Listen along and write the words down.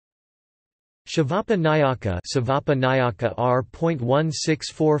Shivappa Nayaka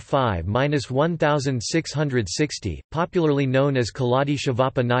R.1645–1660, popularly known as Keladi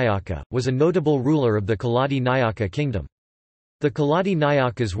Shivappa Nayaka, was a notable ruler of the Keladi Nayaka kingdom. The Keladi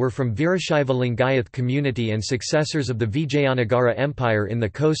Nayakas were from Virashaiva Lingayath community and successors of the Vijayanagara Empire in the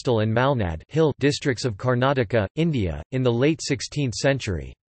coastal and Malnad hill districts of Karnataka, India, in the late 16th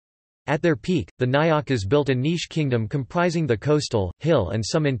century. At their peak, the Nayakas built a niche kingdom comprising the coastal, hill and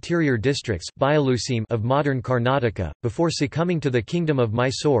some interior districts of modern Karnataka, before succumbing to the Kingdom of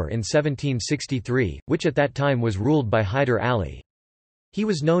Mysore in 1763, which at that time was ruled by Hyder Ali. He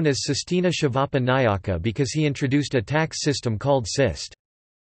was known as Sistina Shivappa Nayaka because he introduced a tax system called Sist.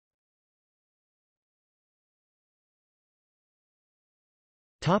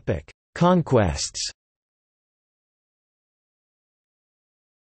 Conquests.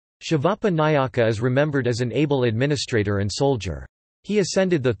 Shivappa Nayaka is remembered as an able administrator and soldier. He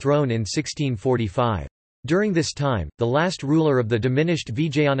ascended the throne in 1645. During this time, the last ruler of the diminished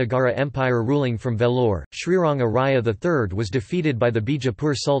Vijayanagara Empire ruling from Vellore, Sriranga Raya III was defeated by the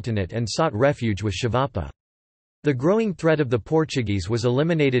Bijapur Sultanate and sought refuge with Shivappa. The growing threat of the Portuguese was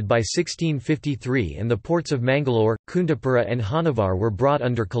eliminated by 1653 and the ports of Mangalore, Kundapura and Hanavar were brought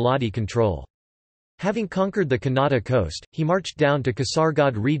under Keladi control. Having conquered the Kannada coast, he marched down to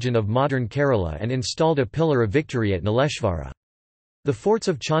Kasaragod region of modern Kerala and installed a pillar of victory at Naleshvara. The forts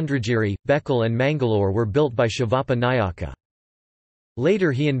of Chandragiri, Bekal and Mangalore were built by Shivappa Nayaka.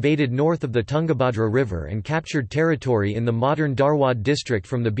 Later he invaded north of the Tungabhadra river and captured territory in the modern Dharwad district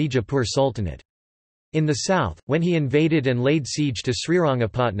from the Bijapur Sultanate. In the south, when he invaded and laid siege to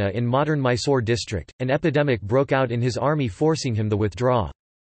Srirangapatna in modern Mysore district, an epidemic broke out in his army forcing him to withdraw.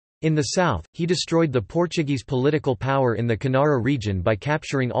 In the south, he destroyed the Portuguese political power in the Kanara region by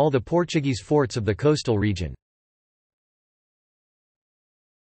capturing all the Portuguese forts of the coastal region.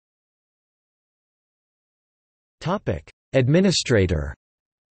 Administrator.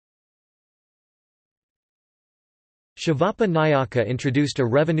 Shivappa Nayaka introduced a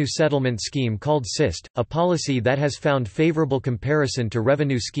revenue settlement scheme called Sist, a policy that has found favourable comparison to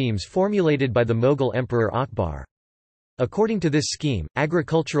revenue schemes formulated by the Mughal Emperor Akbar. According to this scheme,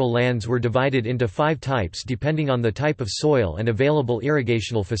 agricultural lands were divided into 5 types depending on the type of soil and available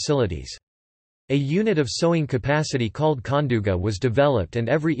irrigational facilities. A unit of sowing capacity called konduga was developed and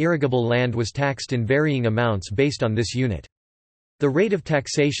every irrigable land was taxed in varying amounts based on this unit. The rate of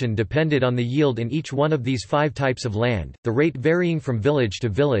taxation depended on the yield in each one of these 5 types of land, the rate varying from village to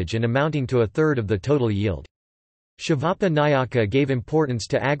village and amounting to a third of the total yield. Shivappa Nayaka gave importance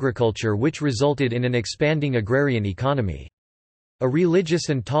to agriculture, which resulted in an expanding agrarian economy. A religious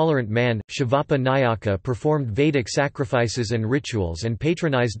and tolerant man, Shivappa Nayaka performed Vedic sacrifices and rituals and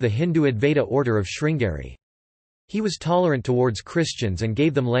patronized the Hindu Advaita order of Sringeri. He was tolerant towards Christians and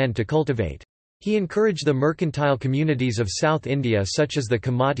gave them land to cultivate. He encouraged the mercantile communities of South India such as the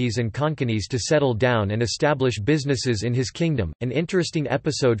Kamatis and Konkanis to settle down and establish businesses in his kingdom. An interesting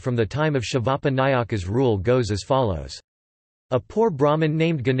episode from the time of Shivappa Nayaka's rule goes as follows. A poor Brahmin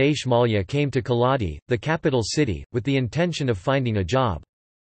named Ganesh Malya came to Keladi, the capital city, with the intention of finding a job.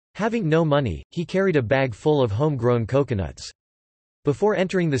 Having no money, he carried a bag full of home-grown coconuts. Before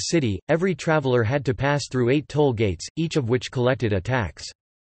entering the city, every traveller had to pass through 8 toll gates, each of which collected a tax.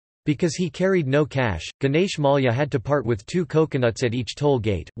 Because he carried no cash, Ganesh Malya had to part with 2 coconuts at each toll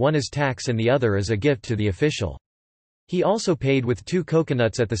gate, one as tax and the other as a gift to the official. He also paid with 2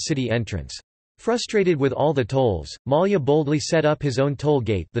 coconuts at the city entrance. Frustrated with all the tolls, Malya boldly set up his own toll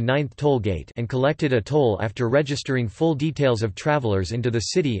gate, the 9th toll gate, and collected a toll after registering full details of travelers into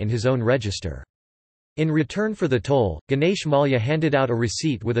the city in his own register. In return for the toll, Ganesh Malya handed out a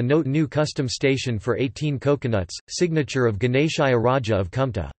receipt with a note new custom station for 18 coconuts, signature of Ganeshaya Raja of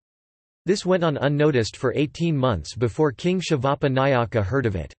Kumta. This went on unnoticed for 18 months before King Shivappa Nayaka heard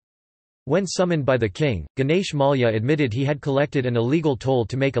of it. When summoned by the king, Ganesh Malya admitted he had collected an illegal toll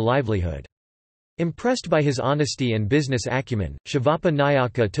to make a livelihood. Impressed by his honesty and business acumen, Shivappa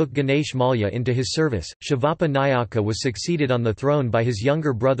Nayaka took Ganesh Malya into his service. Shivappa Nayaka was succeeded on the throne by his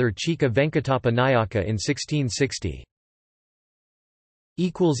younger brother Chika Venkatappa Nayaka in 1660.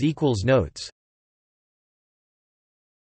 Notes